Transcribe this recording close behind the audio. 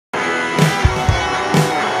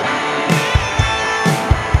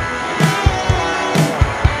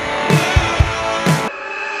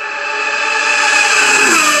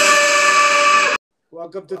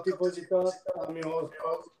Welcome to Tipozita. I'm your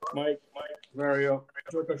host, Mike. Mario.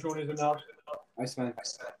 Joker Sean is enough. Iceman.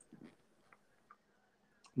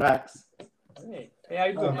 Max. Hey, how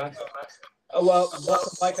you doing, Max? Welcome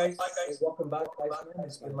back, guys. Welcome back, Iceman.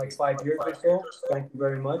 It's been like 5 years or so. Thank you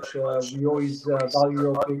very much. We always value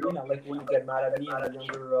your opinion. I like when you get mad at me and the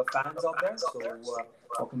younger fans out there. So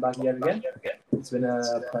welcome back yet again. It's been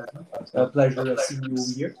a pleasure seeing you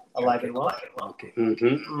over here, alive and well. Okay.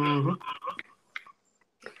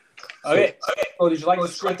 Okay. Oh, did you like the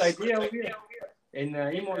sprint idea over here in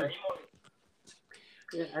Imo?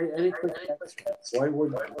 Yeah, I didn't think why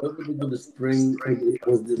would we do the spring?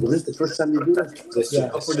 Was this the first time you do it?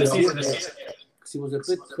 For the season. Because it was a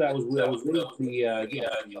bit. I was waiting for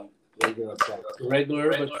the regular,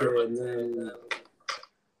 but then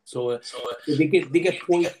so they get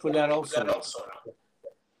points for that also.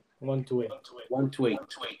 1 to 8. 1 to 8.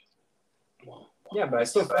 Wow. Yeah, but I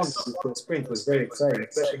still found the sprint was very exciting,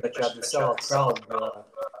 especially that you had the sellout crowd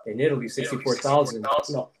in Italy, 64,000.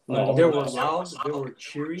 No, they were loud, they were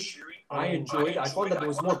cheery. I enjoyed it. I found that there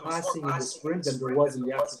was more passing in the sprint than there was in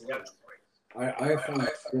the actual race. I found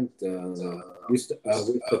the sprint with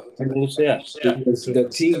the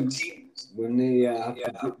team when they have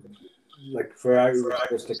to do, like Ferrari was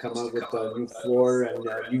supposed to come out with a new floor and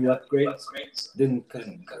new upgrades, didn't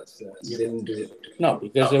come. Didn't do it. No,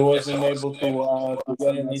 because it wasn't able to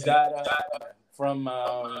get any data from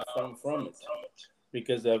it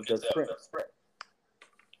because of the sprint.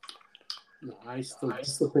 No, I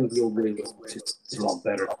still think the old way is a lot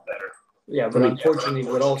better. Yeah, but unfortunately,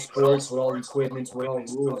 with all sports, with all equipment, with all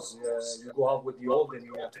rules, you go out with the old and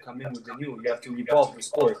you have to come in with the new. You have to evolve the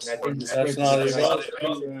sport. And I think That's not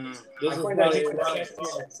evolving. I find that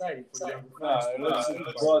exciting for young fans. It looks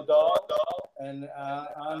like Bordeaux and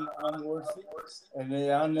unworthy and they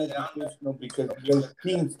are uneducational because those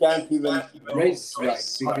teams can't even race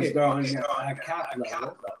right because they're on a cap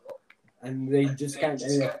level. And they just can't.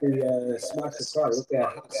 And if they smash the car, look at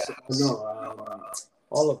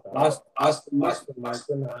all of that. Aston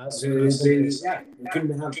Martin has. They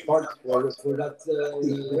couldn't have parts for that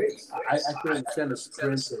race. I can understand a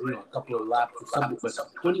sprint or a couple of laps or something, but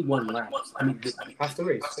 21 laps. I mean, half the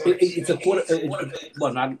race. It's a quarter.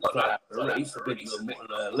 Well, not half the race, a bit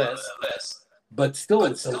more, less. But still,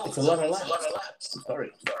 it's a lot of laps.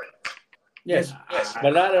 Sorry. Yes,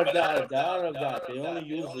 but out of that, they only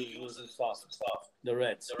usually use the soft, the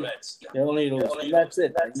reds. They only use, and that's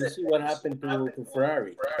it. And you see what happened to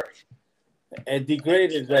Ferrari. It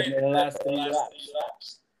degraded them in the last 3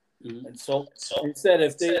 laps. Mm-hmm. And so instead,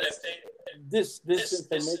 if they this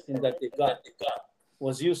information that they got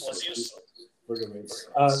was useless for the race.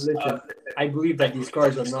 Listen, I believe that these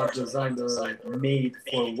cars are not designed or made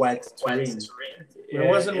for wet terrain. It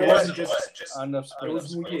wasn't just on the sprint. It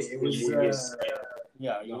was mouillé. It was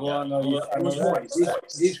you want it was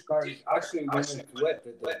moist. These cars actually when it's wet,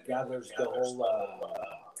 it gathers the whole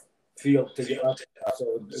field to get up. So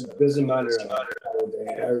it doesn't matter how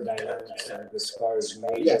the aerodynamics of this car is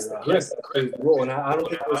made. Yes, plays a role. And I don't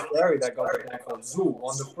think it was Ferrari that got the back on Zoo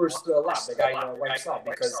on the first lap. The guy wipes out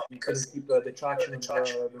because he couldn't keep the traction of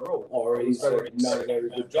the road. Or he's not a very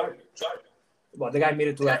good driver. Well, the guy made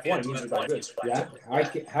it to F1. It means he's not good. Yeah,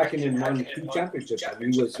 Hakkinen won 2 championships.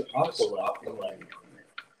 And he was awful.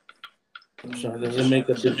 So it doesn't make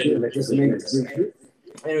a big deal. It just makes a big deal.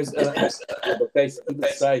 And it was but basically,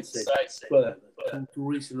 besides but 2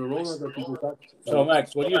 races in a row that people thought. So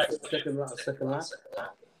Max, what do you think? Second lap?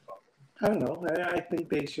 I don't know. I think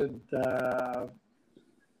they should. I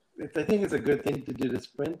think it's a good thing to do the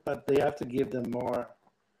sprint, but they have to give them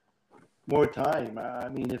more time. I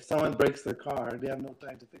mean, if someone breaks their car, they have no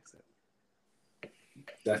time to fix it.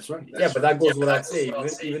 That's right. But that goes without saying.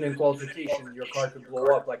 Even in qualification, your car could blow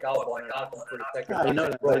up like Albon and happen for the second. I know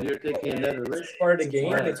that, but you're taking another risk. It's part of the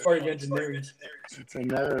game. It's part of the engineering. It's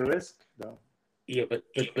another risk, though. Yeah, but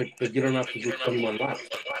you don't have to do 21 laps.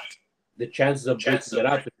 The chances of breaking it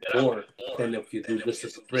up is more than if you do just a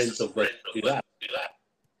sprint of 3 laps.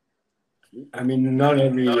 I mean, not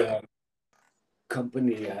every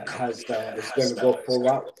company is going to go full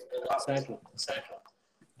out. Exactly.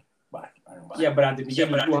 Yeah, but at the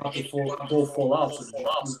beginning, you have to go full out so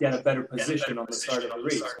that you get a better position on the start of the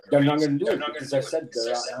race. They're not going to do it because I said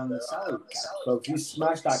they're on the salary cap. So if you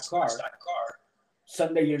smash that car,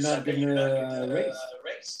 Sunday you're not going to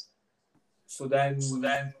race. So then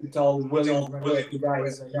you tell Williams, you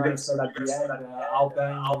guys, you're going to start at the end,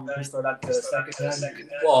 Alpine, you start at the second end.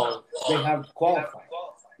 Well, they have qualified.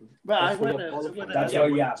 But I That's what went. you qualify. That's Yeah. why,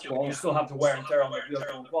 yeah. Well, you still have to wear and tear on the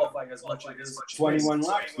vehicle in qualifying as much as it is 21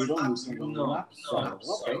 laps. You don't lose 21 No. laps. So,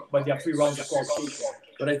 okay. But you have 3 rounds of qualification.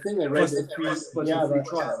 But I think I read Plus the that 3, plus Yeah, the 3 but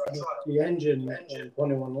trial. the engine in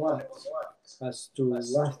 21 laps has to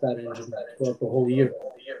last that engine throughout the whole year.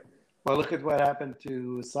 Well, look at what happened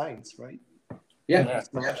to Sainz, right? Yeah.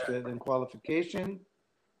 Smashed it in qualification,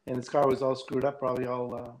 and his car was all screwed up, probably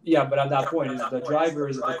all. Yeah, but at that point, is it the driver or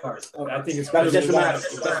is it the car? I think it's That gonna doesn't be matter.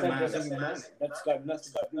 one. That doesn't even matter. That's got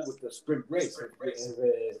nothing to do with the sprint race. If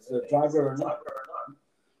it's the driver or not.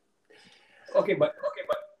 Okay, but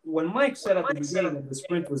when Mike said at the beginning that the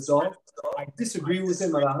sprint was dull, I disagree with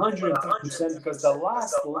him at 110% because the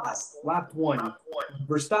last lap 1,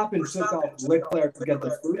 Verstappen took out Leclerc to get the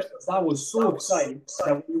first. That was so exciting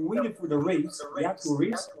that we waited for the race, the actual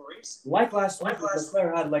race. Like last week,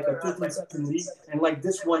 Leclerc had like a 15-second lead, and like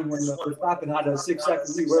this one, when Verstappen had a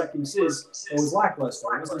 6-second lead, where it is, it was lackluster.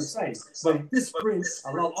 It wasn't exciting. But this sprint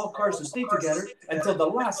allowed all cars to stay together until the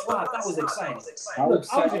last lap. That was exciting. How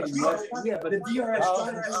exciting was Yeah, but the DRS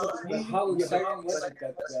how exciting was it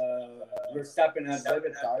that Verstappen had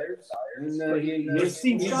better tires? And It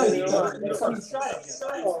seemed shy. It seemed shy.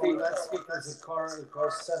 Oh, that's because the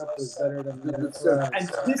car setup was better than the And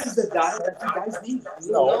this is the data that you guys need.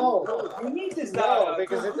 No. You need this data. No,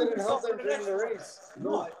 because it didn't help them during the race.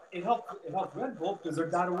 No, it helped Red Bull because their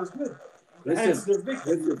data was good. Listen, Hence their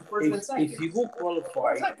victory, first and second. if you go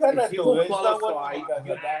qualify, If you go qualify,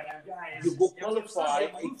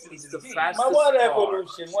 it's the fastest What car.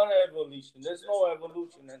 evolution? What evolution? There's no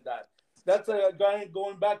evolution in that. That's a guy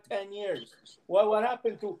going back 10 years. What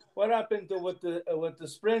happened to with the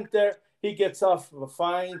sprinter? He gets off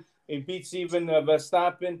fine. He beats even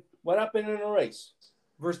Verstappen. What happened in the race?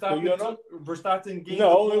 Verstappen gained.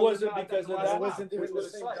 No, it wasn't because of that. It wasn't even the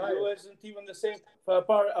same tire. It wasn't even the same.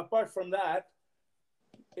 Apart from that,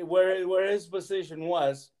 where his position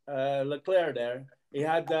was, Leclerc there, he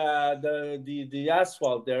had the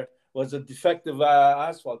asphalt there was a defective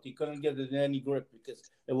asphalt. He couldn't get it in any grip because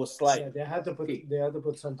it was Yeah, sliding. they had to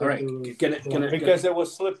put something. All right, can I Because it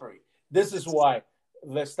was slippery. This is why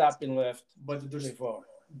Verstappen left. But there's Before.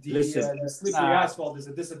 the slippery asphalt is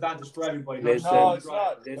a disadvantage for everybody. Listen. No, it's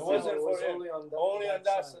not. It Listen. wasn't It for was him. only on On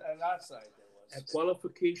that side. A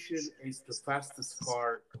qualification is the fastest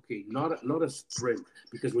car. Okay, not a sprint,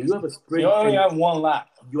 because when you have a sprint, You only have one lap.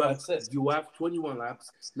 you have That's it. you have 21 laps.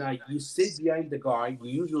 Now you sit behind the guy. You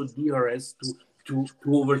use your DRS to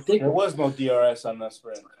overtake There him. was no DRS on that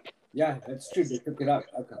sprint. Yeah, that's true. They took it out.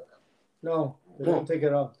 Okay. No, they No. didn't take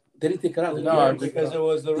it off. They didn't take it out. No, because it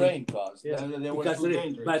was the rain caused. Yeah. They were Because too of it.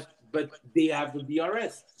 dangerous. But they have the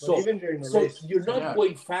DRS. But So even during the so race, you're not Yeah.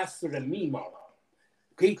 going faster than me, Mama.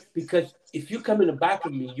 Okay, because if you come in the back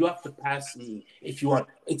of me, you have to pass me if you want.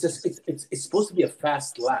 It's supposed to be a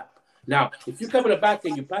fast lap. Now, if you come in the back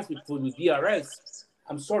and you pass me for the DRS,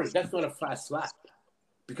 I'm sorry, that's not a fast lap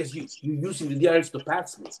because you're using the DRS to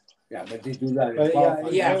pass me. Yeah, but they do that in But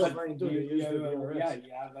qualifying. yeah, but but you use the DRS.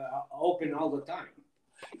 you have open all the time.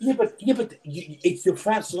 Yeah, but it's your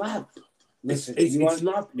fast lap. Listen, It's you want-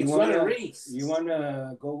 not you it's wanna- not a race. You want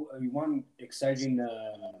to go? You want exciting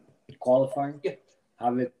qualifying? Yeah.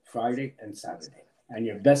 Have it Friday and Saturday, and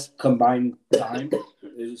your best combined time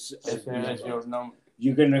is your number.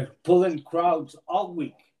 you're gonna pull in crowds all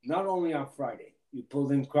week, not only on Friday. You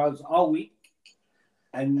pull in crowds all week,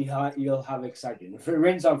 and you'll have exciting. If it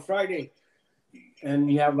rains on Friday,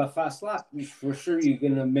 and you have a fast lap, for sure you're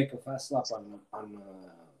gonna make a fast lap on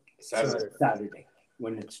Saturday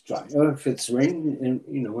when it's dry. Or if it's rain, and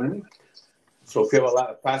you know what I mean. So if you have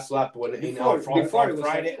a fast lap on Before it was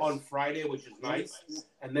Friday, like on Friday, which is nice,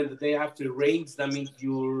 and then the day after it rains, that means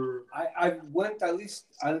you're I went at least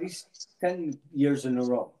 10 years in a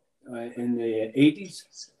row in the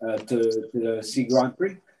 80s to the Sea Grand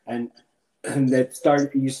Prix, and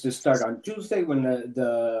that used to start on Tuesday when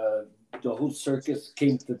the whole circus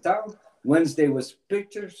came to town. Wednesday was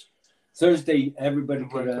pictures. Thursday everybody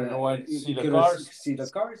could see the could cars. see the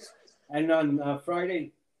cars, and on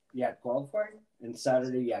Friday you had qualifying, and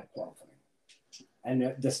Saturday you had qualifying,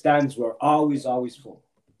 and the stands were always full.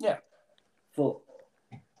 Yeah. Full.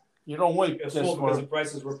 You don't wait It's just full because for the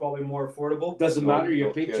prices were probably more affordable. Doesn't matter. Your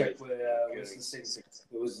Okay. paycheck was the same.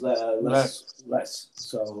 It was less.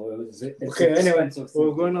 So it was. It's Okay, anyway, expensive we're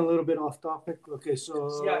thing. going a little bit off topic. Okay, so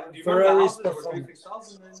Yeah, do you remember Ferrari's houses that were performance.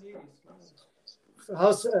 $3,000?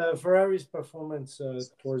 How's Ferrari's performance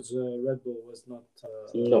towards Red Bull was not.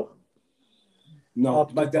 no. No, Up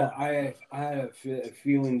to but top. I have a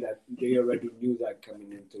feeling that they already knew that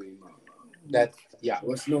coming into Imola. That yeah. It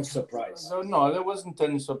was no surprise. no, there wasn't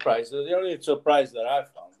any surprise. The only surprise that I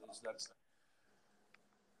found is that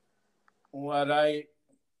what I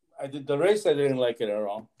did the race, I didn't like it at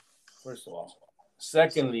all, first of all.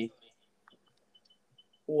 Secondly,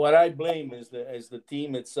 what I blame is the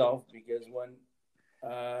team itself, because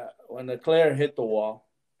when Leclerc hit the wall,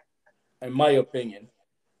 in my opinion,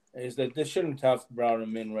 is that they shouldn't have brought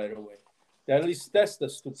him in right away. They at least test the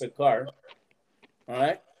stupid car, all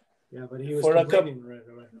right? Yeah, but he was complaining right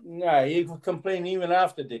away. Yeah, he was complaining even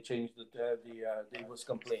after they changed he was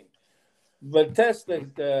complaining. But test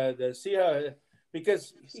the see how,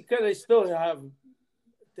 because he could still have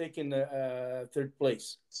taken the third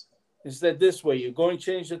place. Instead, this way, you go and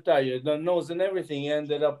change the tire, the nose and everything. He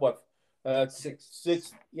ended up what?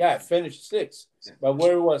 Six. Yeah, finished sixth. Yeah. But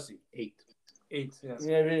where was he? Eight. Yes.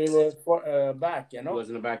 Yeah, he was back. You know. He was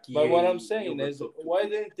in the back. But what I'm saying is, why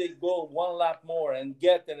didn't they go one lap more and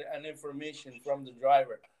get an information from the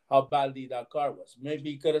driver how badly that car was?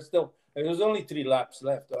 Maybe he could have still. There was only 3 laps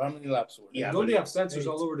left. Or how many laps were there? Yeah, don't they have sensors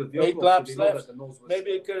all over the vehicle? 8 laps left.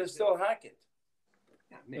 Maybe it could have still hacked it.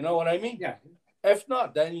 Yeah, you know what I mean? Yeah. If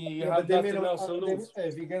not, then you have nothing else to lose.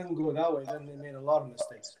 If you can go that way, then they made a lot of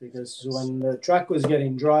mistakes, because when the track was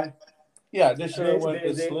getting dry, yeah, they should have went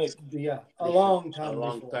this slick. Yeah, a long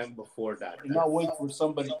time before that. Not wait for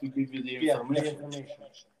somebody to give you the information.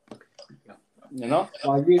 You know?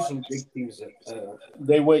 Well, usually big teams,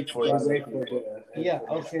 they wait for it.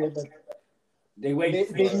 Okay, but they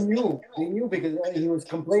wait. They knew because he was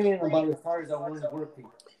complaining about the tires that weren't working.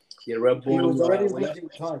 The Red Bull. He was already losing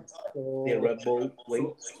time. So the Red Bull wait.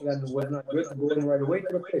 So then was not good to go in right away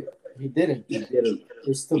to the pit. He didn't.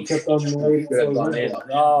 He still kept on waiting.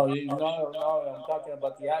 No, I'm talking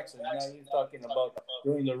about the accident. Now you're talking about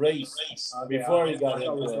during the race before he got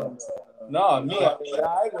into it. No, me,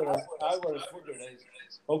 I would have figured it.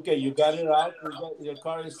 Okay, you got it out. Your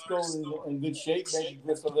car is still in good shape. Maybe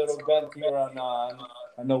just a little bent here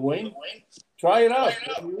on the wing. Try it out.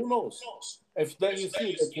 Who knows? If then you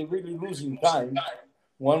see that you're really losing time,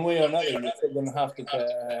 one way or another, you're still going to have to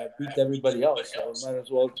beat everybody else. So might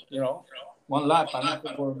as well, one lap. I don't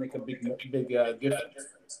think will make a big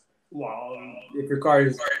difference. Well, if your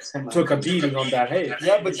car took a beating on that, hey.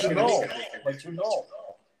 Yeah, but you know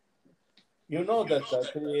that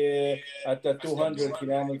at the 200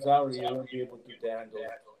 kilometers an hour, you won't be able to handle it.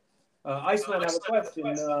 Iceman, I have a question.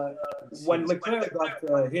 When Leclerc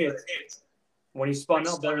got hit, when he spun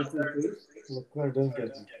out there in third place, Leclerc didn't get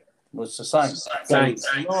it. What's the sign?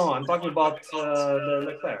 No, I'm talking about the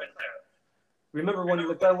Leclerc. Remember when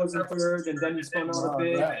Leclerc was in third, and then he spun out a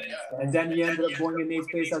bit, and then he ended up going in 8th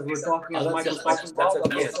place as we're talking, as Michael's talking about.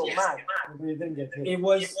 I was so mad. He didn't get hit. It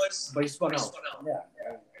was, but he spun out.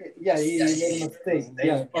 Yeah, he made a mistake.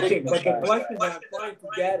 Yeah. Okay, but the question that I'm trying to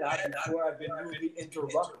get at before I've been rudely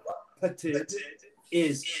interrupted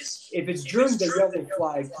is, if it's during the yellow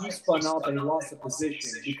flag, he spun out and he lost the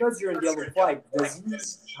position. Because you're in the yellow flag, does he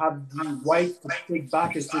have the right to take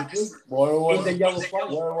back his position in the yellow flag?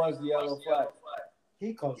 Where was the yellow flag?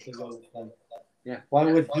 He caused the yellow flag. Yeah. Why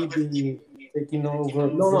would he be taking over?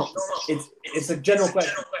 No. It's a general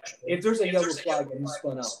question. If there's a yellow flag and he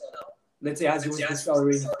spun out, let's say as he was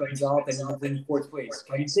accelerating, he spins out and he's in 4th place,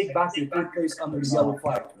 can he take back the 3rd place under the yellow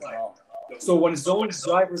flag? So when it's own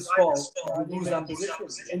driver's fault, you lose that position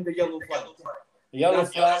in the yellow flag. The yellow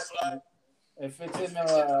flag, if it's in,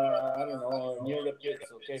 I don't know, near the pits,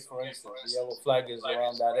 okay, for instance, the yellow flag is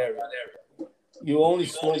around that area. You only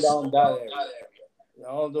slow down that area.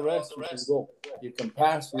 All the rest you can go. You can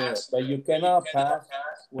pass there, but you cannot pass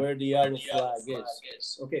where the yellow flag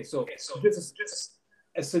is. Okay, so this is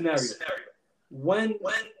a scenario. When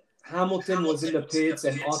Hamilton was in the pits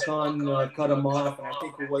and Ocon cut him off, and I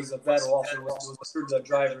think it was Vettel also was the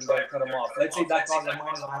driver and then cut him off. Let's say that caused a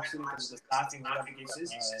minor accident because the passing, whatever the case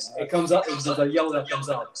is. It comes up, it's a yellow that comes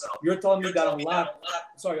out. You're telling me that on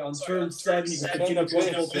turn 7, you can continue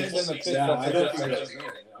going full pits? Yeah, I don't think so.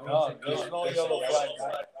 No, there's no yellow flag.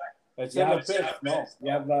 It's in the pit. No,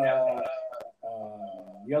 you have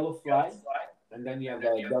yellow flag, and then you have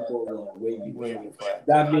a double wavy flag.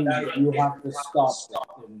 That means you have to stop.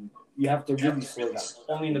 You have to really slow down.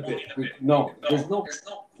 Only in the pit. No, there's no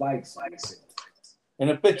flags. In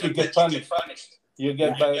the pit, you get punished. You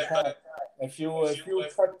get by the time. If you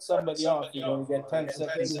cut somebody off, you're going to get 10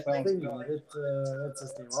 seconds penalty. That's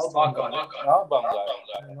his name. Ocon Albon.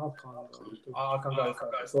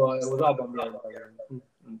 So it was Albon.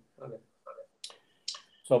 Okay.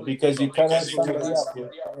 So because you cut off somebody off,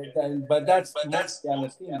 but that's most on the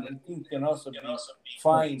team. The team can also be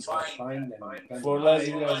fined for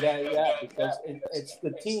letting that, because it's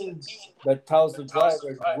the team that tells the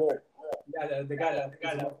driver to go. Yeah, the guy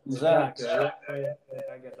that Exactly. I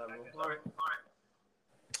get that rule. All right.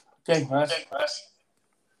 Okay,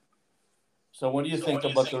 So what do you think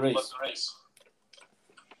about the race?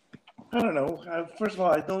 I don't know. First of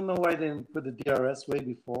all, I don't know why they didn't put the DRS way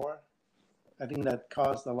before. I think that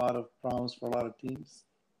caused a lot of problems for a lot of teams.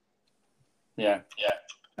 Yeah.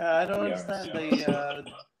 I don't understand.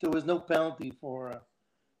 There was no penalty for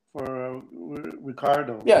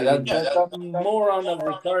Ricardo. Yeah, that's more on of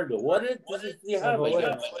Ricardo. What does he have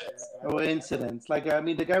against? Incidents.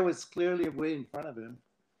 The guy was clearly way in front of him.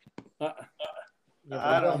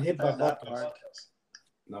 I don't hit by that Bottas. part.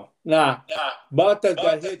 No. Nah. Bottas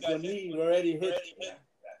got hit when he already hit.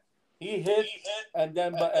 He hit, and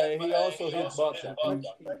then he also hit Bottas.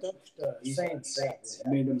 He touched Sainz.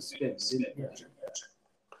 Made him spin, didn't he?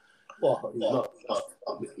 Well, no.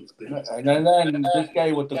 And then this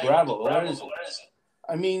guy with the gravel, what is it?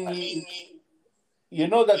 I mean, you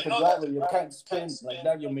know that the gravel, you can't spin like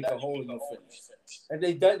that, you make a hole in your finish. And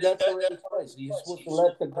that's already twice. You're supposed to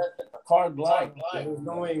let the car glide. There was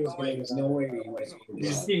no way he was going to. No way he was.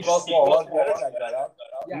 You see, Well, the other guy got out.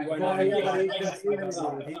 Yeah, He went no, on. he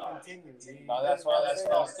continued. No, that's why that's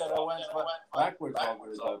instead of went backwards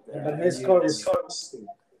out there. But this car was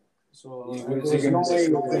so there was no way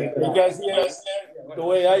he was going to. Because the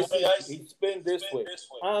way I see it, he spin this way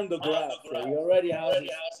on the grass. So he already has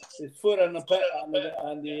his foot on the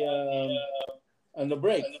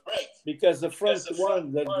brake. Because the front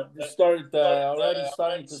one that started already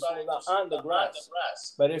starting to slow down on the grass.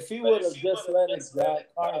 But if he would have just let that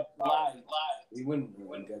car glide, He wouldn't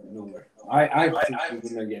get nowhere. I think he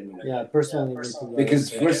wouldn't get nowhere. Yeah, personally, Because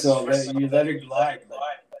first of all, you let it glide.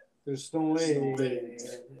 there's no way.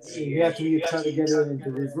 You have to try to get it into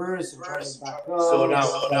reverse and try to back up. So now,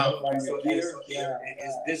 So here,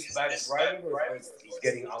 is this bad driving or is he's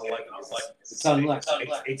getting unlucky? it's unlucky.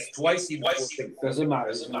 It's twice he Doesn't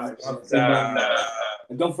matter.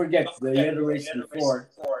 And don't forget, the other race before,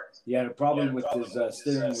 he had a problem with his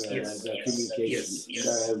steering wheel and communication.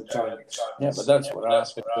 yeah, but that's what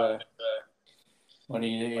happened when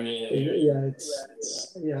he.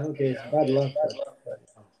 Okay, it's bad luck.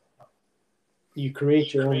 You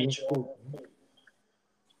create your own school.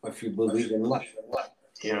 If you believe in luck.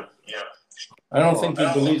 Yeah. I don't think he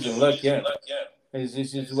believes in luck yet. This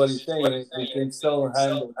is what he's saying. He can still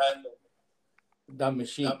handle that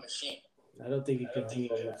machine. I don't think he can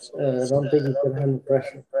handle it. I don't think he can handle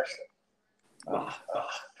pressure.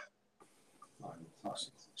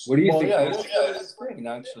 What do you think? Yeah, it's pretty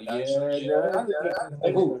actually. I'm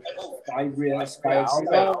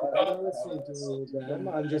listening to them.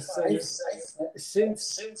 I'm just saying,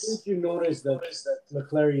 since you noticed that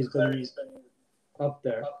Leclerc is going to be up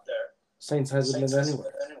there, Sainz hasn't been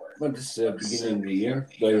anywhere. But this is beginning of the year.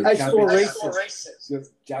 I saw races. The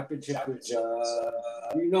championship is,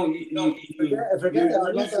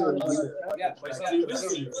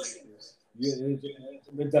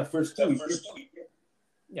 with the first two.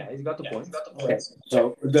 Yeah, he's got the point. Okay.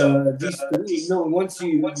 So these three, once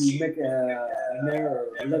you make an error,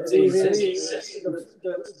 let's say wait,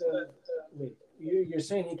 you're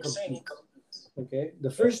saying he competes. Okay, the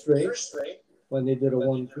first race when they did a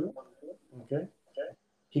 1-2, okay,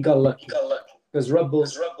 he got lucky because Red Bull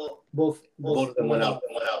both of them went out.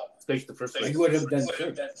 Especially the first he race. would have done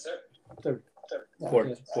third.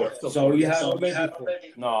 Fourth. So you have third. third.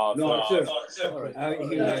 Let's say 1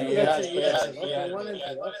 and 2.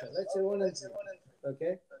 Okay, let's say 1 and 2.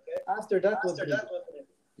 Okay. After that, what did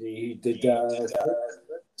he did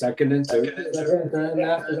second and third. and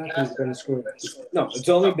after that, he's gonna screw it. No, it's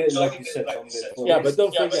only been like you said. Yeah, but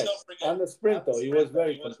don't forget, on the sprint though, he was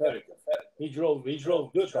very competitive. He drove good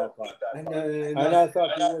that car. And I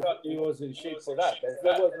thought he was in shape for that. If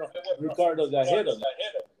there was no Ricardo that hit him,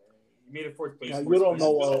 He made it fourth place. now, you don't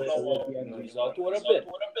know what the end result would have been.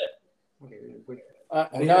 Okay,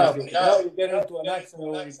 Now you get into an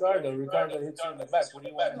accident with Ricardo. Ricardo hits you in the back. What do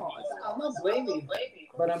you want to do? I'm not blaming,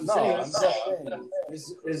 but I'm No, saying. I'm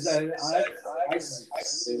just saying. His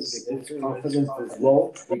confidence is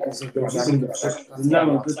low because of the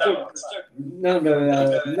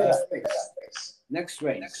next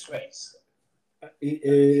race.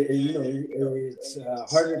 It's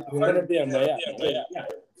harder It's gonna be a Miami.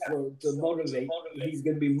 So to motivate, he's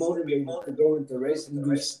going to be motivated to go into race and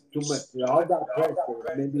do too much. All that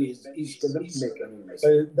pressure, maybe he's going to make a race.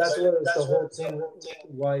 That's what is the whole thing.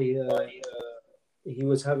 Why he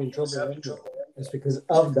was having trouble. It's because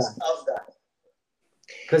of that.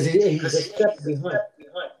 Because he's a step behind.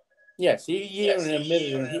 Yes, he even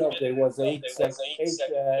admitted himself there was eight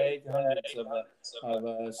hundredths of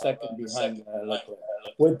a second behind Leclerc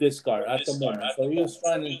with this car at the moment. So he was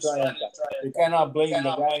trying and trying. You cannot blame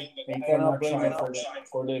the guy. You cannot blame him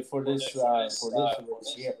for this race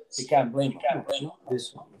here. You can't blame him.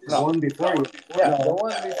 This one. No. The one before you. Yeah, the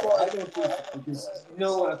one before. I don't think so, because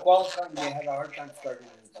qualifying they had a hard time starting.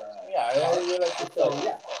 Yeah, like to tell.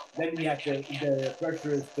 Yeah. Then you have to. The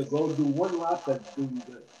pressure is to go do one lap and do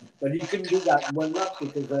good. But he couldn't do that one lap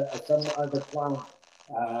because some other clown.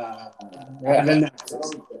 Had an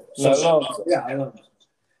accident. I know.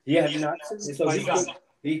 He had an accident, so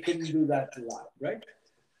he couldn't do that lap, right?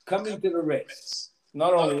 Coming to the race.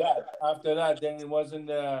 Not only that, after that, then it wasn't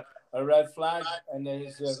a red flag, and then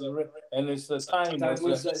his time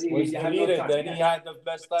was deleted. Then he had the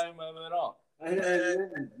best time of it all. And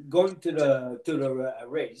then going to the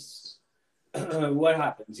race, what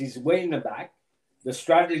happens? He's way in the back. The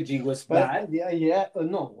strategy was bad.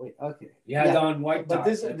 No, wait. Okay. He had on white. But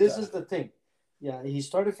this is the thing. Yeah, he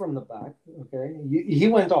started from the back. Okay, he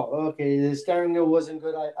went off. Okay, the steering wheel wasn't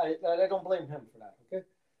good. I don't blame him for that.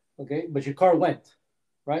 Okay, but your car went,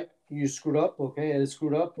 right? You screwed up. Okay, it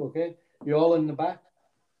screwed up. Okay, you're all in the back.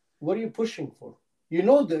 What are you pushing for? You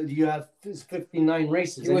know that you have 59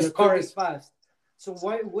 races and your car is fast. So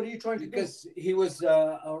what are you trying to do? Because he was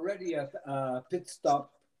already a pit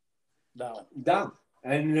stop down.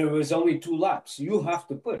 And there was only 2 laps. You have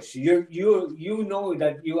to push. You know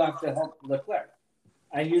that you have to help Leclerc.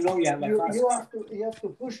 And you know you have you have to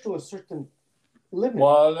push to a certain limit.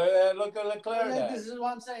 Well, look at Leclerc. This is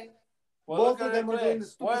what I'm saying. Well, Both of them are doing the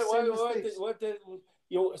stupid mistakes.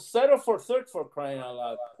 You settle for third for crying out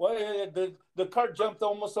loud. The car jumped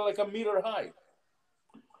almost like a meter high.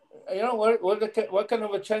 You know what kind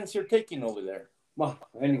of a chance you're taking over there? Well,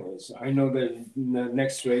 anyways, I know that in the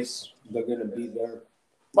next race they're gonna be there.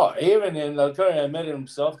 Well, even in Leclerc admitted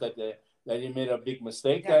himself that he made a big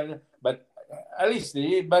mistake, but at least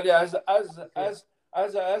as a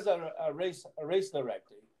race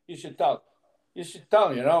director, you should tell.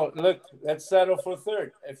 Look, let's settle for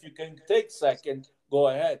third. If you can take second, go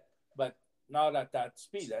ahead. But not at that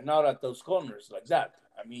speed and not at those corners like that.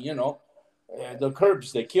 I mean, the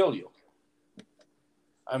curbs, they kill you.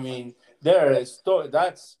 I mean, that's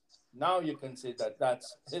now you can say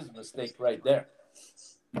that's his mistake right there.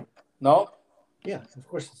 No? Yeah, of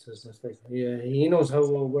course it's his mistake. Yeah, he knows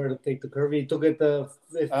where to take the curve. He took it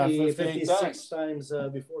 56 times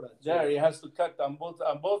before that. So. He has to cut on both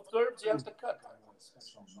curves. He has to cut.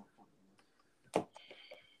 I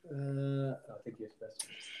think he's best.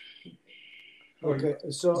 Okay,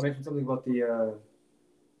 so you mentioned something about the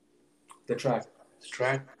track. The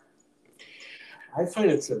track. I find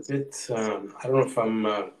it's a bit. I don't know if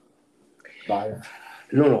I'm. Biased.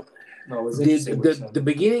 No. No, the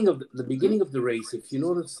beginning of the race. If you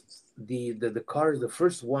notice, the cars, the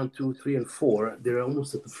first 1, 2, 3, and 4, they're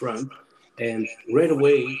almost at the front, and right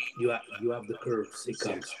away you have the curves. It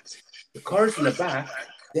comes. The cars in the back,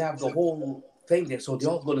 they have the whole thing there, so they're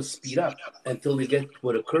all going to speed up until they get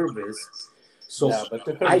where the curve is. So but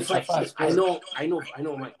the curve I know,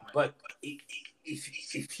 Mike. But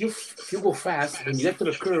if you go fast, when you get to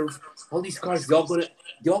the curve, all these cars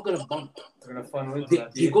they're all gonna bump. They're gonna funnel in.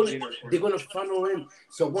 They're gonna funnel in.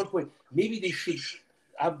 So at one point, maybe they should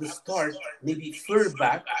have the start maybe further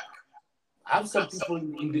back. Have some people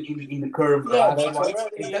in the curve. Yeah,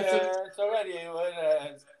 it's already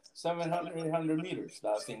 700, 800 meters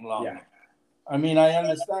lasting long. Yeah. I mean, I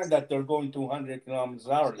understand that they're going 200 kilometers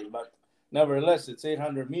hourly, but nevertheless, it's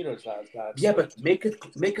 800 meters. Yeah, but make it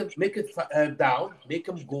down. Make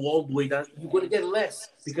them go all the way down. You're gonna get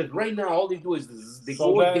less because right now all they do is they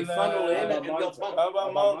funnel in and they'll pump. How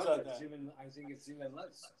about Monza? I think it's even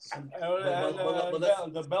less.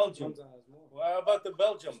 The Belgium. What about the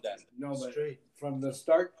Belgium then? No, but from the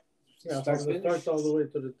start. Yeah, from the start all the way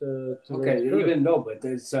to the okay, even though, but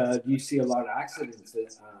there's you see a lot of accidents.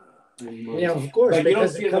 Yeah, of course, but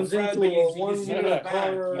because it comes into a one-minute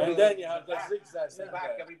car. And then you have the zigzag.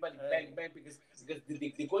 Back, everybody bang, because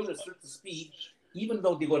they're going at a certain speed. Even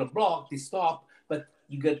though they're going to block, they stop. But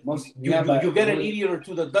you get you get an idiot or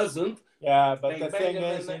two that doesn't. Yeah, but the thing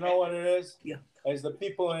is, you know what it is? Yeah. It's the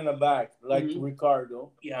people in the back, like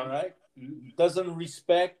Ricardo. Yeah. All right? Doesn't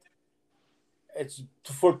respect. It's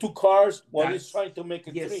for 2 cars while he's trying to make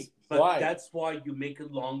it 3. But why? That's why you make it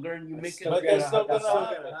longer and you make it. But that's still gonna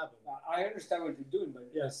happen. I understand what you're doing, but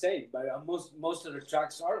most of the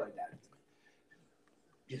tracks are like that.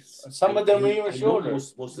 Yes. Some of them are even shorter.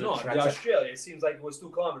 Most of the tracks. Australia, it seems like it was 2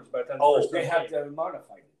 kilometers by the time. They have to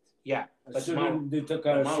modify it. Yeah, but they took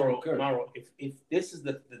a short curve. Mauro, if this is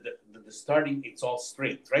the starting, it's all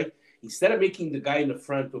straight, right? Instead of making the guy in the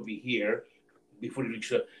front over here before the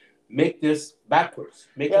rickshaw, make this backwards.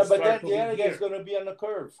 Make Yeah, it but start then the other over guy's here. going to be on the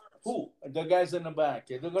curve. Who? The guys in the back.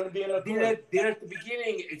 They're going to be on the curve. There at the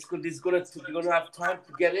beginning, you're gonna have time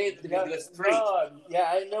to get in to get it straight. No,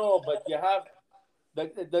 yeah, I know, but you have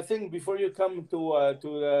the thing before you come to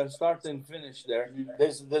the start and finish there.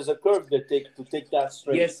 There's a curve that take that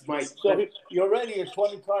straight. Yes, Mike. So you're already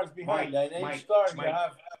 20 cars behind, and each car you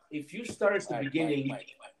have. If you start at the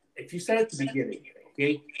beginning,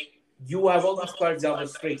 okay, you have all these cars that are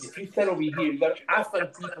straight. If you stand over here, you got half of the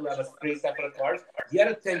people that are straight, half of the cars. The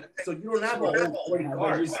other 10, so you don't have a whole 40 You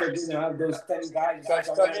cars. said you have those 10 guys.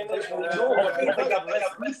 Come in. No, but they got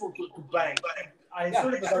less people to bang. Yeah,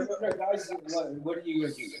 but guys, what do you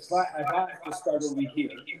do? If I have to start over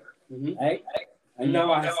here, right? And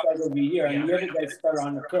now I start over here, and the other guys start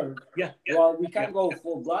on the curve. Yeah. Well, we can't go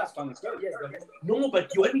full blast on the curve. No,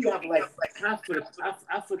 but you only have like half of the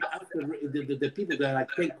people that have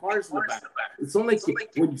 10 cars in the back. It's not like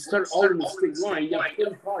when you start all in a straight line, you have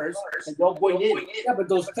 10 cars and they're all going in. Yeah, but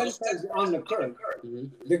those 10 cars on the curve,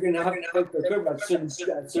 they're going to have to take the curve at certain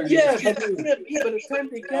Yeah, but the time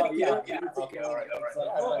they get yeah. here. Okay, all right. No,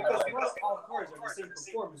 because not all cars are the same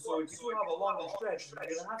performance, so if you have a longer stretch, you're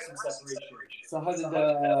going to have some separation. So how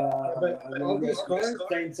did all these cars,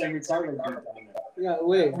 San Ricardo do that? yeah,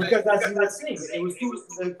 wait, because that's what I'm saying. It was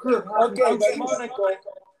the curve. Okay,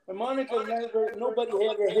 but Monaco nobody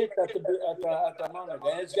ever hit at the Monaco,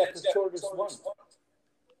 and it's got the shortest one.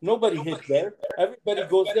 Nobody hit there. Everybody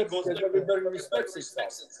goes there because everybody respects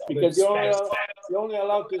itself. Because you're only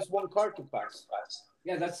allowed this one car to pass.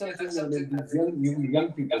 Yeah, that's something that these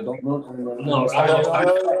young people don't know. No,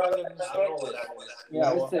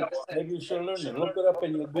 Yeah, well, maybe you should learn it. Look it up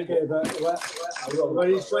and you'll be there. What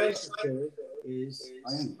he's trying to say is,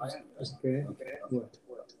 okay. What?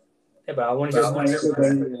 Yeah, but I want to hear my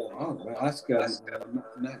Ask Max.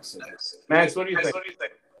 Max, what do you think?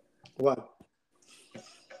 What?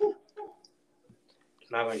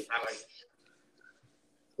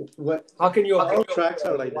 What? How can you All tracks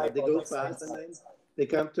are like that. They go fast and then they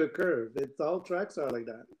come to a curve. It's all tracks are like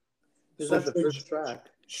that. This is the first track.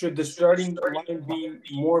 Should the starting line be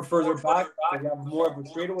more further back? So you have more of a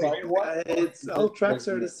straightaway? It's all tracks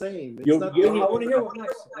are the same. It's I not. want to hear what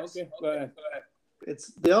Max says. Okay, go ahead.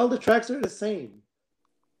 It's all the tracks are the same.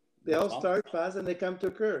 They all start fast and they come to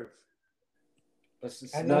a curve.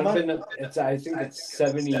 It's not been. I think it's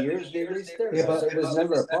 70 years they raced there. Yeah, but it was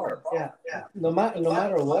never apart. Yeah. No matter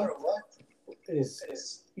what,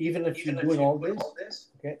 is even if you're doing all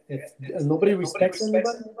this, okay, if nobody respects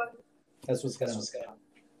anybody, that's what's gonna happen.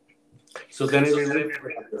 So then because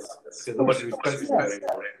nobody respects it.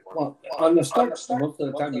 Well, on the start, most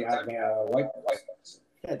of the time you have white.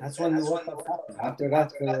 Yeah, that's when the World Cup happens. After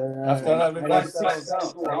that, everybody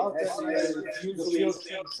usually the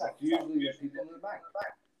people in the back.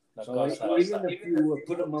 So even if you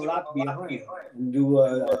put them a lap behind and do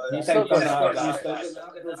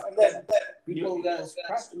people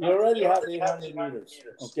you already have 800 meters,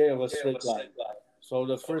 okay, of a straight line. So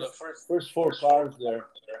the first 4 cars there,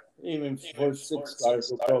 even first 6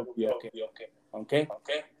 cars will probably be okay. Okay?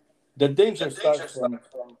 The danger starts from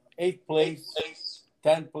 8th place,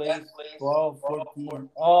 10th place, 12, 14.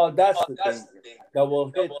 Oh, that's the thing that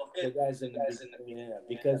will hit the guys in the beginning. Yeah.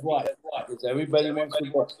 Because why? Because everybody wants to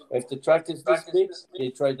go. If the track is this big, they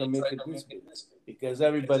try to make it this big. Because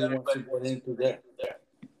everybody wants to get into there.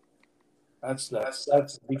 That's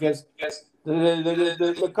because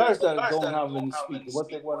the cars that don't have any speed, what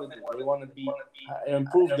they want to do, they want to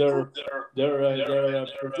improve their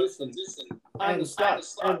position on the start.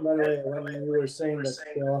 And by the way, when you were saying that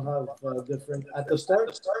they all have different at the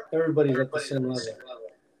start, everybody's at the same level.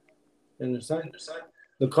 You understand?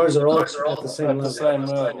 The cars are all at the same level. So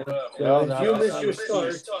if you miss your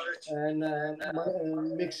start and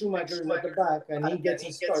Mick Schumacher is at the back and he gets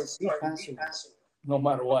his start, he's passing. No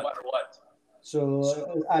matter what. So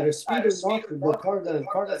at a speed or not, the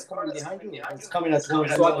car that's coming behind you, it's coming at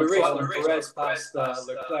 200. So at the race, when Perez passed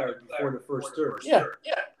Leclerc before the first turn. Yeah.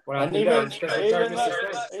 When Even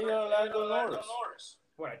Lando Norris.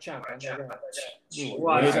 What a champ. He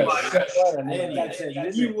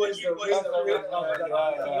was the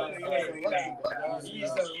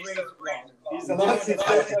He's the lucky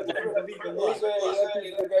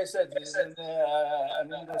like I said, he's in an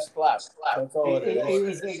English class. That's all it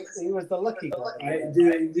is. He was the lucky guy.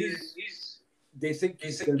 They think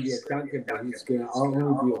he's going to be a champion, but he's going to only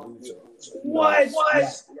be a loser. What?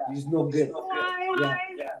 He's no good. Why?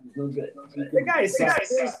 Yeah. no good. The guy is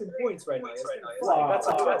 6th in points right now.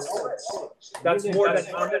 That's more than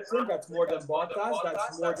Hamilton. That's more than Bottas.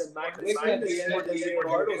 That's more than Magnussen. That's more than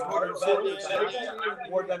Ricardo.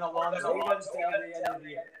 More than Alonso.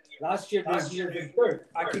 Last year, this year, the third.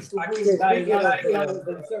 I can still Speaking believe of that.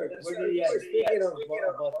 third. Where did he end? Speaking of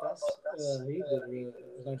Bottas, he did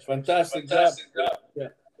a Fantastic job.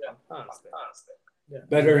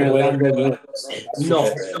 Better than Lando Norris. No.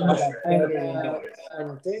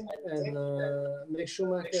 and Mick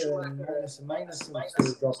Schumacher and Magnussen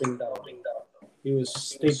still dropping down. He was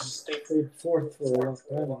stayed fourth for a long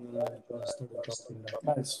time and started dropping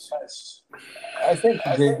down. I think I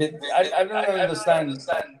don't understand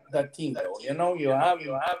that team though. You know, you have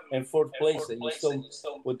in fourth place and you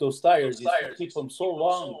still with those tires, you still keep them so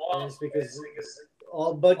long. And it's because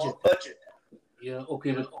all budget. Yeah,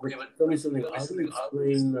 okay, but tell me something. How do you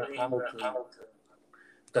explain Hamilton?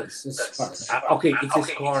 That's his car. Okay, it's his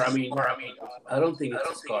car. I mean, I don't think it's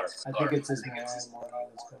his car. I think it's his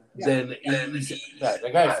Then The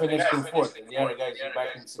guy finished in fourth, and the other guy's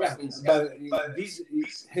back in 16th. But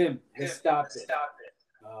him, Verstappen,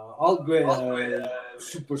 all great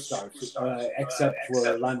superstars, except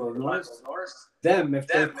for Lando Norris. Them, if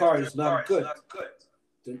their car is not good,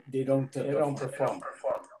 they don't perform.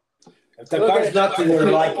 If the car's not to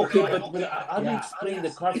their liking, okay, but how do you explain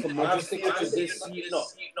the car from last year to this year? No,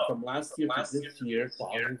 from last year to this year.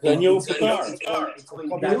 The new car. The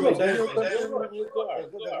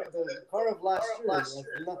car of last year has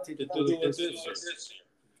nothing to do with this.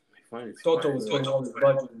 Toto was putting all his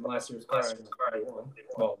budget in last year's car.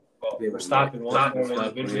 Well, they were stopping one.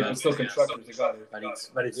 They're still constructors. They got it.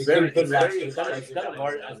 But it's very good. It's kind of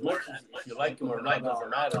hard. As much as if you like him or not,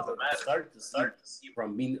 doesn't matter. Start to see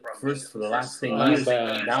from being first for the last 10 years.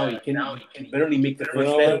 Now he can barely make the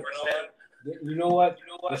first 10. you know what?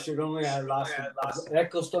 They should only have lasted.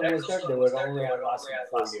 Ecclestone was there. They would only have lasted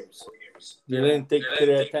 4 years. They didn't take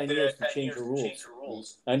 10 years to change the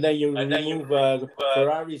rules. And then you remove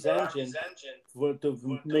Ferrari's engine to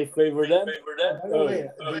favor them. By the way,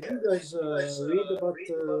 did you guys read about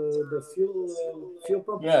the fuel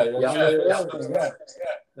pump? Yeah.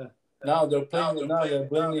 Now they're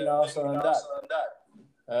blaming us on that.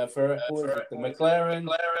 For who is it? The McLaren,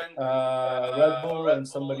 Red Bull, and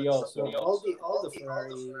somebody else. So all the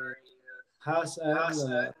Ferrari, Haas, and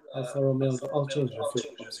Alfa Romeo all changed their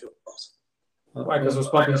fuel pumps. Why? Because it was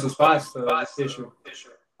pumping too fast. This issue.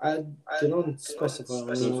 They don't specify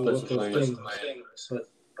what those things, but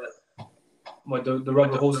What the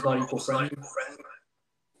rubber hose is not equal friendly?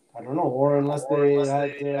 I don't know, or unless they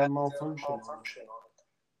had malfunction.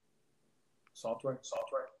 Software.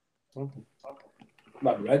 Something.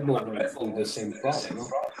 But Red Bull went through the same problem. No?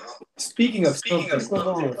 Speaking of something, Red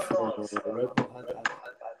Bull had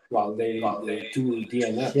Well, they do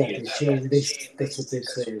DNF. yeah, they changed. That's what they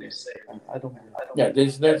say. I don't know. Yeah,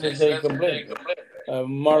 they complain.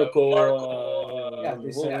 Marco,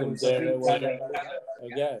 they said it was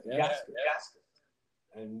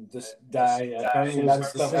and this guy apparently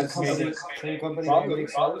that's the same company that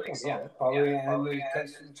makes all the things. Yeah, probably and it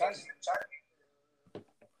comes from China.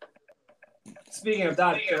 speaking of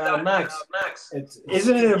that, Max,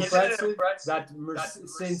 isn't it impressive that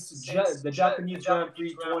since the Japanese Grand Prix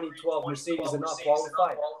 2012, Mercedes are not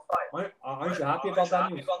qualified? Aren't you happy about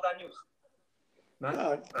that news?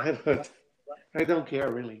 No, I don't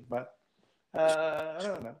care really, but I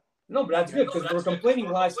don't know. No, but that's good because they were complaining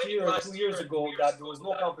last year or 2 years ago that there was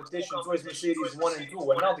no competition. It's always Mercedes 1 and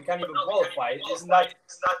 2, and now they can't even qualify. Isn't that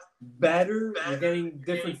better? You're getting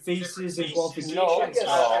different faces in qualification. No,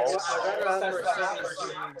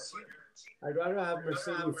 I'd rather have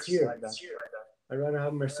Mercedes here. I'd rather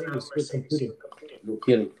have Mercedes still competing. No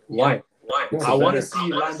kidding. Why? I want to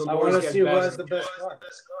see Lando I want Norris to see who has the best car.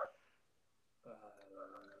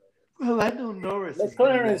 Well, I know Norris.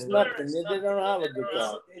 McLaren is nothing. They don't have a good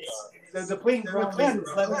car. The playing ground.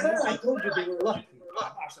 I told you they were lucky.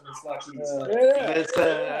 It's,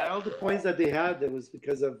 all the points that they had, it was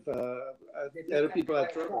because of other people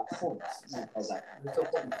had trouble.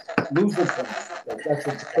 Lose the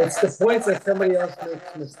points. It's the points that somebody else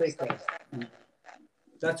makes mistake on.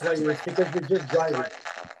 That's why because you're just driving.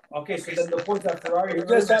 Okay, so then the points that Ferrari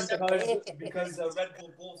just have because Red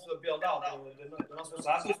Bull both bailed out. They're not supposed to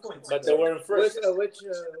have those points. But they were first. Which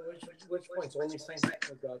points? Only Sainz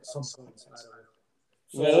got some points out of it.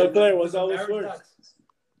 So Leclerc was always first.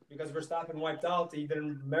 Because Verstappen wiped out, he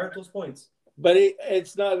didn't merit those points. But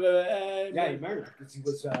it's not. Yeah, he merited because he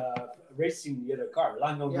was racing the other car.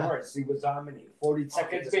 Lando Norris, he was how many? 40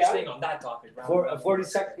 seconds behind. On that topic. 40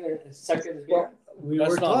 seconds behind. We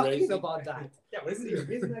That's were not talking racing. about that. Yeah, but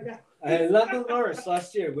isn't that guy? Lando Norris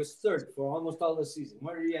last year was third for almost all the season.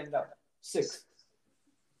 Where did he end up? Sixth.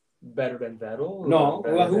 Better than Vettel? No,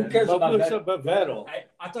 Better well, who than- cares But about who's that? about Vettel?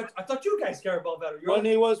 I thought you guys care about Vettel. When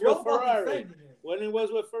he was you're with all about Ferrari. defending him. When he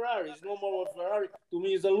was with Ferrari, he's no more with Ferrari. To me,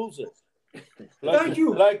 he's a loser. Thank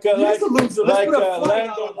you. Like He's a loser. Let's like put a flag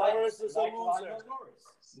Lando on that. Norris is a Like loser. Lando Norris.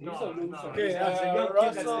 He's No, a loser. no. Okay, He's a young kid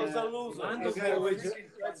Russell is that's- a loser. Lando Okay, Norris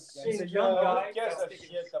let's he's a change, young guy. Who gives a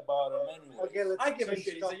shit about him anyway? Okay, let's I give a change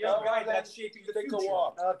shit. He's a topic. young guy that's shaping the Take a future.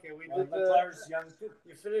 walk. Okay, we Well, did Leclerc's young too.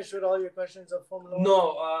 You finished with all your questions of Formula One?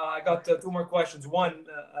 No, I got two more questions. One,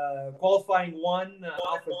 qualifying one,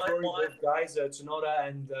 AlphaTauri, both guys, Tsunoda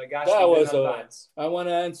and Gasly. That was did not a- advance. I want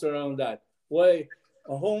to answer on that. Why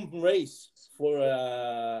a home race for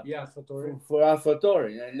Yeah, AlphaTauri. for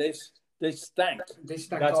AlphaTauri, and they stank. They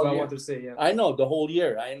stuck That's all what I year. want to say. Yeah. I know the whole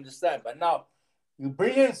year. I understand, but now you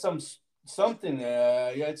bring in something.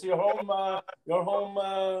 It's your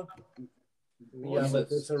home. Yeah, but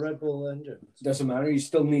it's a Red Bull engine. Doesn't matter. He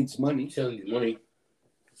still needs money. Selling the money.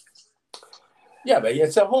 Yeah, but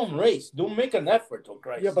it's a home race. Don't make an effort, oh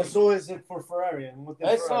Christ. Yeah, but so is it for Ferrari. And with the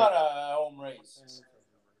That's Ferrari, not a home race.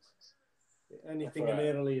 anything in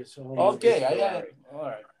Italy is a home Okay, race. I got it. All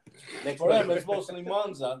right. For them, it's mostly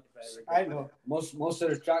Monza. I know. Most of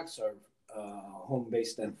the tracks are home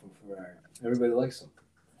based then for Ferrari. Everybody likes them.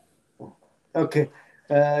 Okay.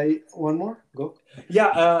 One more? Go.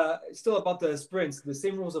 Yeah, still about the sprints. The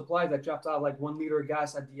same rules apply that you have to have like 1 liter of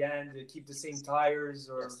gas at the end to keep the same tires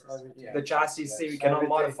or Yeah. the chassis say we cannot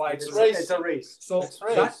modify it. It's to a the- race. It's a race. So It's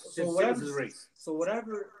race. that, It's so the whatever, same as a race. so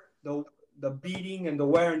whatever the beating and the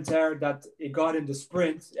wear and tear that it got in the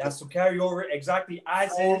sprint it has to carry over exactly as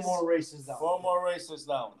Four is. more races down. 4 more races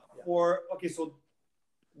down. Or okay, so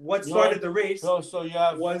what started the race So you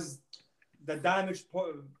have was the damage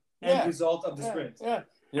Yeah. end result of the sprint. Yeah.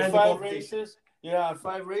 You And the 5 qualification. races. You have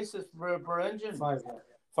 5 races per engine. 5. Yeah.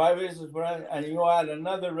 5 races per engine, and you add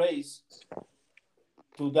another race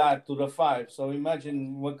to the 5. So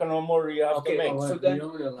imagine what kind of more you have Okay, to make. so So then- you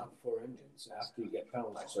only allow 4 engines after you get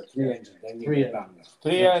penalized. So 3 engines, then you 3 get penalized.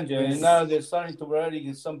 3 engines. And now they're starting to already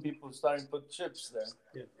get some people starting to put chips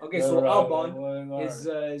there. Okay, so Albon,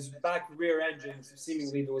 Albon his back rear engine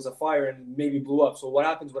seemingly there was a fire and maybe blew up. So what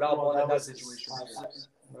happens with Albon in that situation?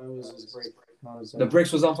 That was his break. The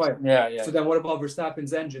brakes was on fire. Yeah. So then what about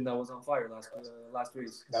Verstappen's engine that was on fire last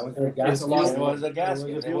race? That was their It's gas. a loss. It was a gasket.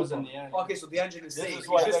 It was a It wasn't the engine. Okay, so the engine is This safe. is It's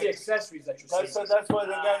what just they- the accessories that you're saving. That's why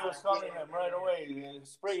the guy was calling him right away.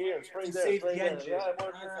 Spray here, spray To there, save spray the there. engine. Yeah, what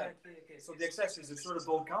do you think? Okay. So the accessories, it sort of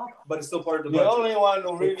don't count, but it's still part of the The budget. only one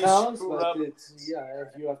who It really counts, screwed up. but it's, yeah, if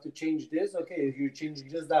you have to change this, okay, if you're changing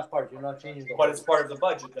just that part, you're not changing the But it's part of the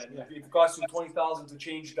budget then. If it costs you $20,000 to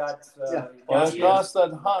change that, Yeah. Well, it gasket, cost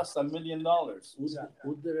that Haas $1 million.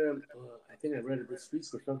 Would there, I think I read it this week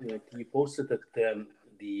or something like he posted that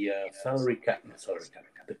the salary cap,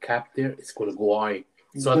 the cap there is going to go high.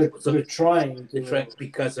 So they're trying to. the track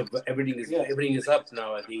because of everything is up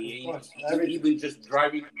now. course. Even just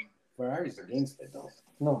driving Ferrari's against it though.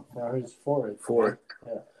 No, Ferrari's for it. for,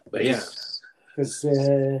 Yeah. but yeah, Because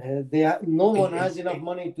no one has enough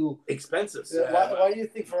money to. expensive. Why do you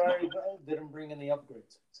think Ferrari didn't bring any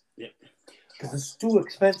upgrades? Yeah. Because it's too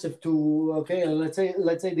expensive to. Okay, let's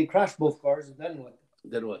say they crash both cars, then what?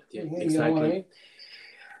 Then what? Yeah, You know exactly. what I mean?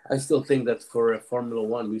 I still think that for Formula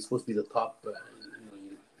One, we're supposed to be the top.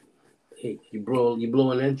 Hey, you blow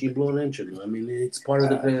an engine. I mean, it's part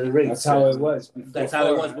of the race. That's how it was. Before. That's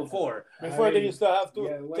how it was before. Before they used to have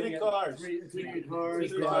when three you- cars. Three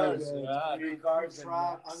cars, Three cars, yeah. Three cars and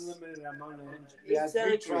Tracks. unlimited amount of engines. Yeah,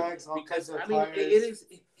 three Exactly. tracks, all Because kinds of I mean, tires.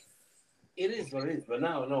 it is what it is. But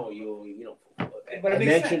now, no, you know. But it I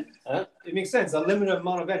makes mentioned, it makes sense. A limited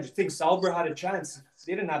amount of engines. I think Sauber had a chance.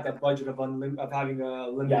 They didn't have that budget of having a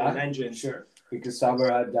limited engine. Sure. Because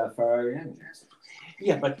Sauber had Ferrari engines.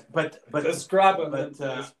 Yeah, but Scrap them.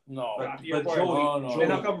 No. but Joey, no. Then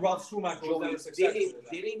how come Ralph Schumacher was never successful?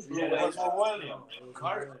 they didn't blow Yeah, engines. for William.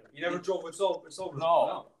 You never drove with Sauber.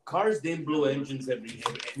 No. Cars didn't blow engines every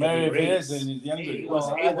Maybe if it race. is, then it's younger. It was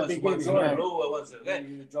at the once beginning, Jordan, yeah. blew, it was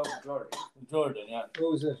again. You drove Jordan. Jordan, yeah.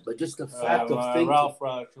 What was it? But just the fact of thinking, Ralph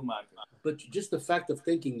Schumacher. but just the fact of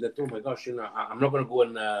thinking that, oh my gosh, I'm not going to go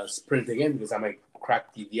and sprint again because I might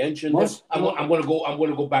crack the engine. Most- I'm going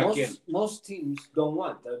to go back in. Most teams don't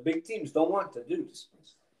want. The big teams don't want to do this.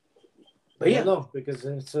 But yeah, No, because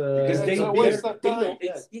it's Because It's they- a waste of time.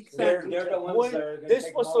 it's They're exactly. the ones Wait, that are going they're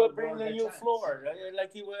supposed to bring a new floor,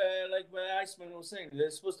 like Iceman was saying. They're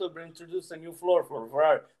supposed to introduce a new floor for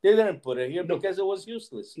Ferrari. They didn't put it here because it was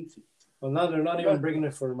useless. Well, now they're not even bringing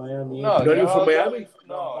it for Miami. No, Not even for Miami?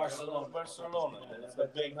 No, Barcelona. It's a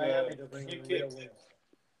big, Miami, they're bringing big real kick. wing.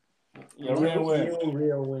 Yeah, real wing.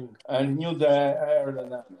 Real wing. And new the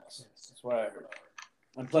aerodynamics. That's what I heard.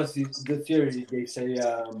 And plus, the theory, they say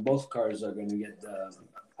both cars are going to get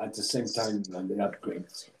at the same time on the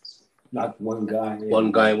upgrades. Not one guy.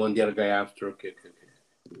 One guy, the other guy after. Okay.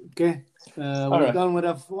 Okay. We're right. done with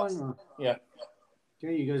F1? Or? Yeah.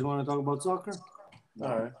 Okay, you guys want to talk about soccer?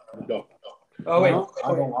 All right. Go. Oh, wait.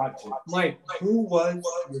 I don't watch it. Mike, who was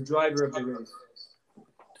your driver of the race?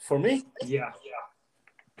 For me, Yeah.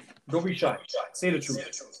 Don't be shy. Say the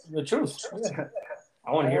truth. the truth.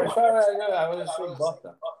 I want to hear it. I was saying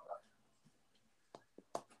Bottas.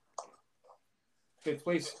 Fifth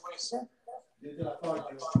place.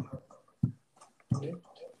 Hai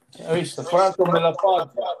visto? Franco me la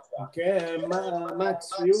poggia. Okay,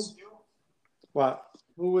 Max, you? What?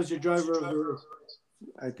 Who was your driver of the race?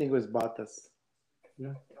 I think it was Bottas.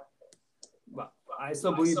 But I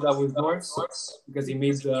still believe that was Norris because he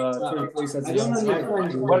made the third place as I don't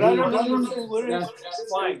understand you. But I don't understand what it Yeah, is.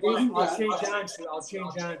 fine. I'll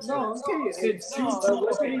change answer. No, okay. Since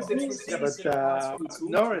Yeah, but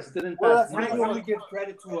Norris didn't Well, pass. I can anybody. only give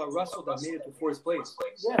credit to Russell that made it to fourth place.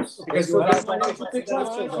 Yes. Because You have Russell, to pick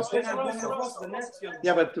Russell. the next young.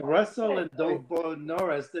 Yeah, but Russell and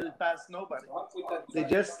Norris didn't pass nobody. They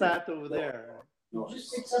just sat over there.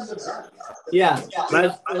 Yeah,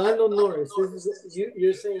 but Lando Norris.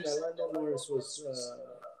 You're saying that Lando Norris was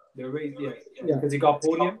The race, yeah, Yeah. because he got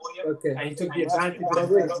podium okay. and he took the advantage of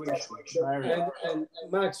the situation. And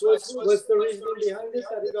Max, what's the reasoning behind it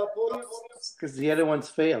that he got podium? Because the other ones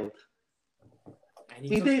failed. And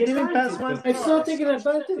He took the didn't pass advantage. one It's car. not taking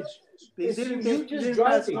advantage. They It's didn't, you they just didn't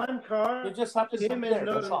pass driving. one car. It just happened Him there. and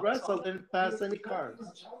That's all. Russell didn't pass any cars.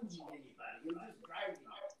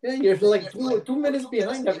 Yeah, you're like 2 minutes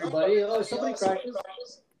behind everybody. Oh, somebody crashes.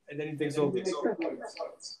 And then he takes over.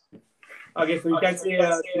 Okay, so you can't say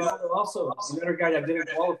also another guy that didn't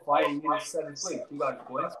qualify and he was seventh place. Who got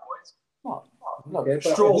points? Okay, but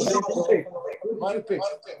Stroll. who did you pick?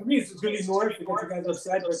 For me, it's going to be Norris because you guys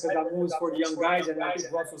upset because I'm always for the young guys and I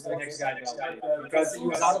think Russell's the next guy. Because he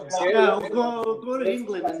was out of block. Yeah, go to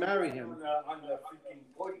England and marry him. On the freaking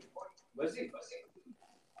podium. Was he?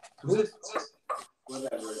 Who's this?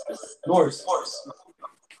 Norris.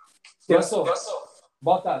 Russell.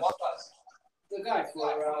 Bottas. The guy for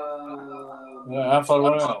Alfa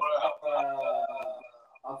Romeo.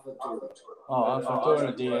 Alpha Tour. Oh, Alfa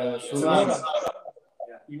Romeo, the Tsunoda.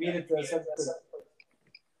 You made it to seventh place.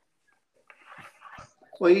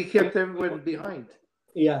 Well, he kept everyone behind.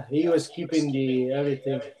 Yeah, he was keeping the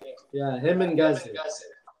everything. Yeah, him and Gasly.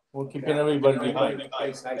 We're keeping everybody behind.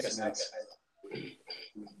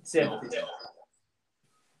 Seventh.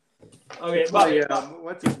 Okay, but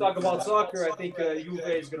What's let's talk about soccer. I think Juve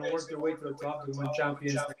is going to work their way to the top to win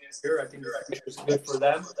Champions next year. I think the future is good for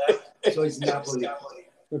them. So it's Napoli.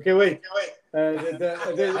 Okay, wait. Did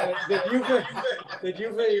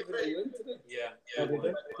Juve even win today? Yeah.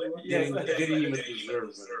 Yes, They didn't even deserve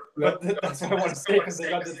it. but that's what I want to say because they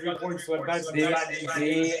got the 3 points to advance. I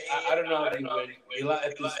don't know how they win. They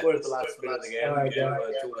scored at the last minute of the game. Oh, my God.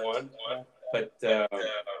 2-1. But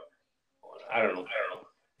I don't know.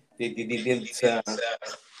 They didn't.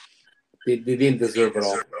 They didn't deserve it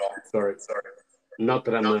all. Sorry. Not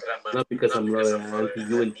that not because I'm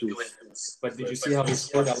anti-Juventus. But did you see how they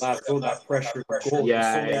scored that last goal? That pressure goal.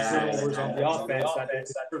 Yeah, So many yeah. turnovers on the offense that they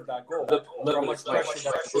deserved that goal. Look How much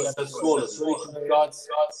pressure that Sassuolo, 32 shots.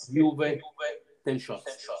 Juve, 10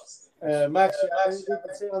 shots. Max, you have anything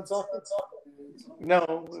to say on soccer?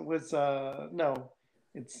 No, it was no.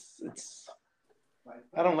 It's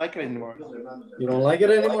I don't like it anymore You don't like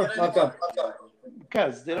it anymore? Fuck up.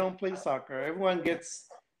 because they don't play soccer.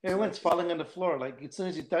 Everyone's falling on the floor. Like as soon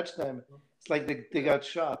as you touch them, it's like they got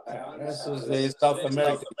shot. This is the South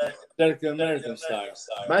American style.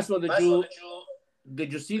 Massimo,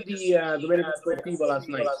 did you see the Domenico Sportivo last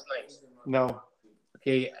night? No.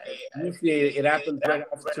 Okay, usually it happens right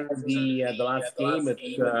after the last game. It's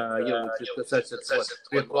it's what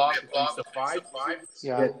 3 o'clock, it's at 5.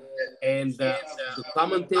 Yeah. And the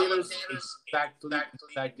commentators exactly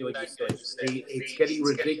what you said. It's getting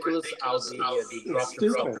ridiculous how they drop It's the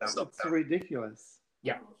stupid. program. It's ridiculous.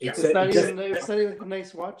 Yeah, It's not even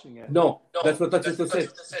nice watching it. no. That's what I said. It's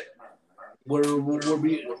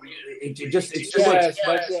too much. Yes,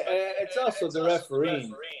 but it's also the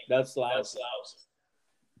refereeing that's loud.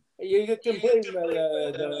 You can blame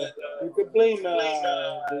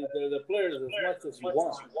the players as much as you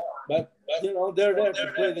want, but they're there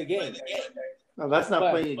to play the game. No, that's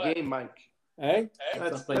not playing a game, Mike. Eh?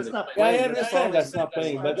 That's not Yeah, I playing. understand that's not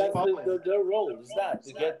playing, but that's following. their role is that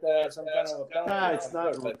to get some kind of a penalty. Nah, it's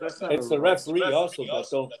not. But That's not. it's the referee also that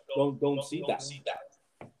don't see that.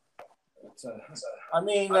 I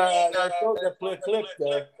mean, I showed the clip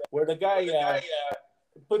there where the guy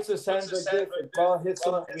puts his hands like this and ball hits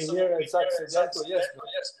him over here and it's accidental. Yes,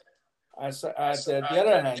 the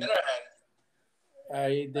other hand,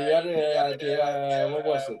 what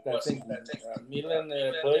was it? I think Milan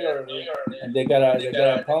player, and they got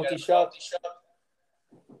a penalty shot.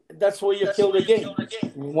 That's where you kill the game.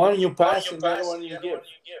 One you pass and the other one you give.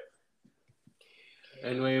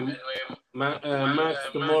 Anyway, Max,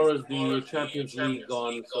 tomorrow's the Champions League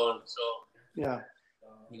on, so Yeah.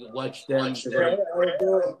 you can watch them.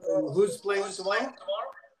 Who's playing tomorrow?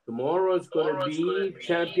 Tomorrow's going to be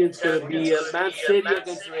Champions, going to be Man City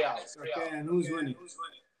against Real. Okay, and who's winning?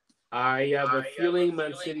 I have a feeling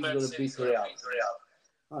Man City's going to beat Real.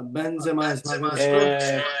 Benzema is not going to score.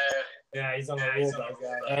 And, He's on the roll, that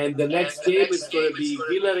guy. and the next game is going to be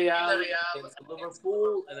Villarreal against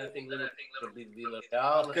Liverpool, and I think Liverpool will beat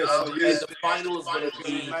Villarreal. Okay, so and the final is going to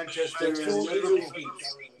be Manchester the and two Liverpool. English teams.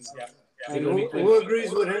 And who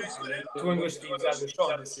agrees with him? Two English teams have the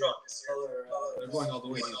shot this year. They're going all the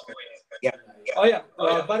way. Yeah. Oh, yeah.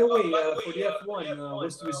 By the way, for the F1,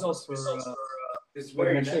 what's the results for this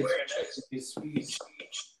weekend? It's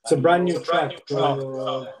a brand new track.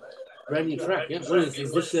 Brand new track, yeah. What is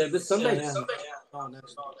this? This Sunday? Yeah.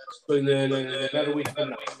 So in another week from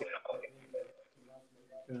now.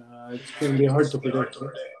 It's going to be hard to predict.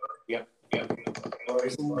 Yeah.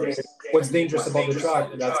 What's dangerous about the track?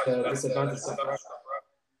 That's the disadvantage of the track.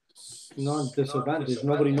 Not disadvantage.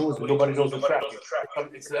 Nobody knows. Nobody knows the track. I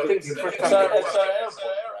think it's the first It's time. an airport track,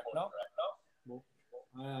 no?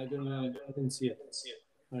 I didn't see it.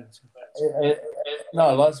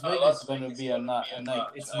 No, Las Vegas is going to be a night.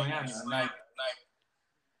 It's Miami. A night.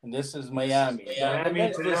 And this is Miami. Miami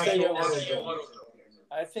International Auto.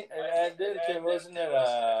 I think wasn't it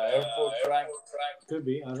an airport track? Could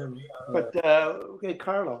be. I don't know. But okay,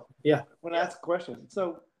 Carlo. Yeah. I want to ask a question.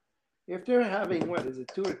 So, if they're having 2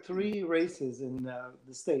 or 3 races in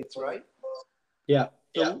the States, right? Yeah.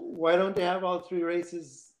 So why don't they have all 3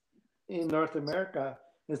 races in North America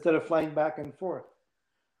instead of flying back and forth?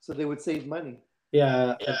 So they would save money.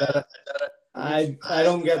 Yeah. I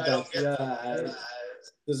don't get that. Yeah.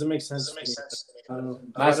 Doesn't make sense to me. I don't know.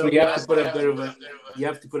 Actually, you have to put a bit of you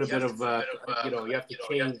have to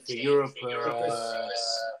change to Europe.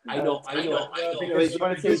 I know. Because you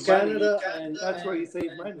want to save Canada money, and that's where you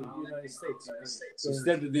save money. United States.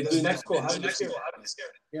 Instead of they do Mexico.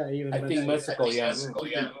 Yeah, even I think Mexico, yeah. So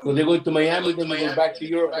they go to Miami, then they go back to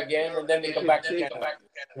Europe again, and then they come back to Canada.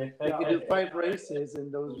 They could do 5 races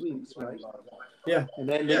in those weeks, right? Yeah. And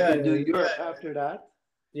then they could do Europe after that.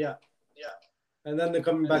 Yeah. And then they're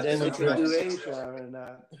coming back. Then to they could do Montreal. Asia, and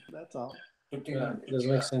that's all. Yeah, doesn't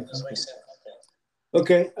make sense.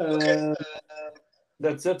 Okay.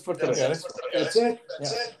 That's it for today. That's it.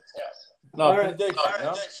 No, All right. prediction,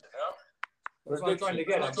 no? That's what I'm trying to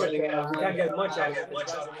get. We can't get much out of it.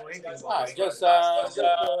 Just put it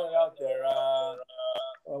out there.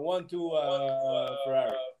 1-2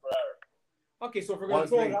 Ferrari. Okay, so if we're going to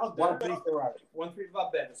throw it out there, 1-3 Ferrari. 1-3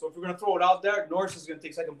 Valverde. So if we're going to throw it out there, Norris is going to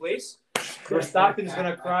take second place. Verstappen is going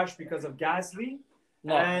to crash because of Gasly.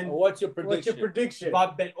 No. And What's your prediction? For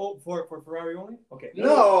Ferrari only? Okay.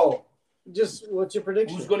 No. Just what's your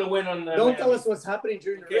prediction? Who's going to win on? Don't tell us what's happening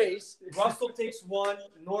during the race. Russell takes 1,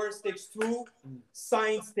 Norris takes 2,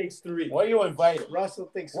 Sainz takes 3. Why you invite him?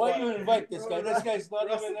 Russell thinks. Why you invite this guy? This guy's not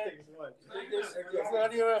Russell even thinks what? It's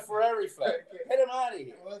not even a Ferrari flag. Get him out of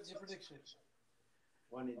here. What's your prediction?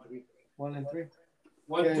 1 and 3. 1 and 3.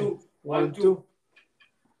 1-2. 1-2.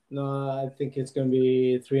 No, I think it's going to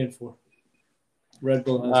be 3 and 4. Red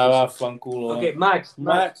Bull has Fun cool. Okay, Max,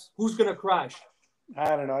 who's going to crash?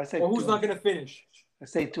 I don't know. I say Or who's 2. not going to finish? I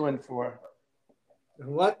say 2 and 4.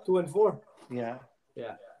 What? 2 and 4? Yeah.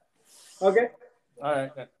 Okay. All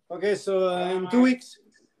right. Okay, so in 2 weeks.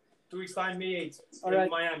 2 weeks time, May 8th. All in right.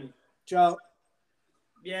 Miami. Ciao.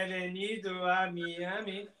 Bienvenido a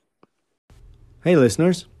Miami. Hey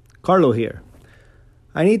listeners, Carlo here.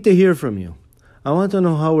 I need to hear from you. I want to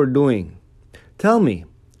know how we're doing. Tell me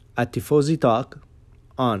at Tifosi Talk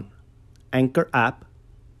on Anchor app,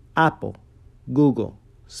 Apple, Google,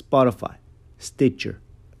 Spotify, Stitcher,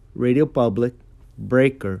 Radio Public,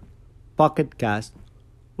 Breaker, Pocket Cast,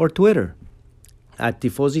 or Twitter at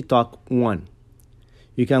Tifosi Talk 1.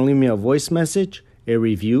 You can leave me a voice message, a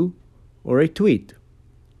review, or a tweet.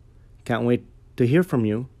 Can't wait to hear from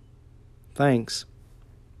you. Thanks.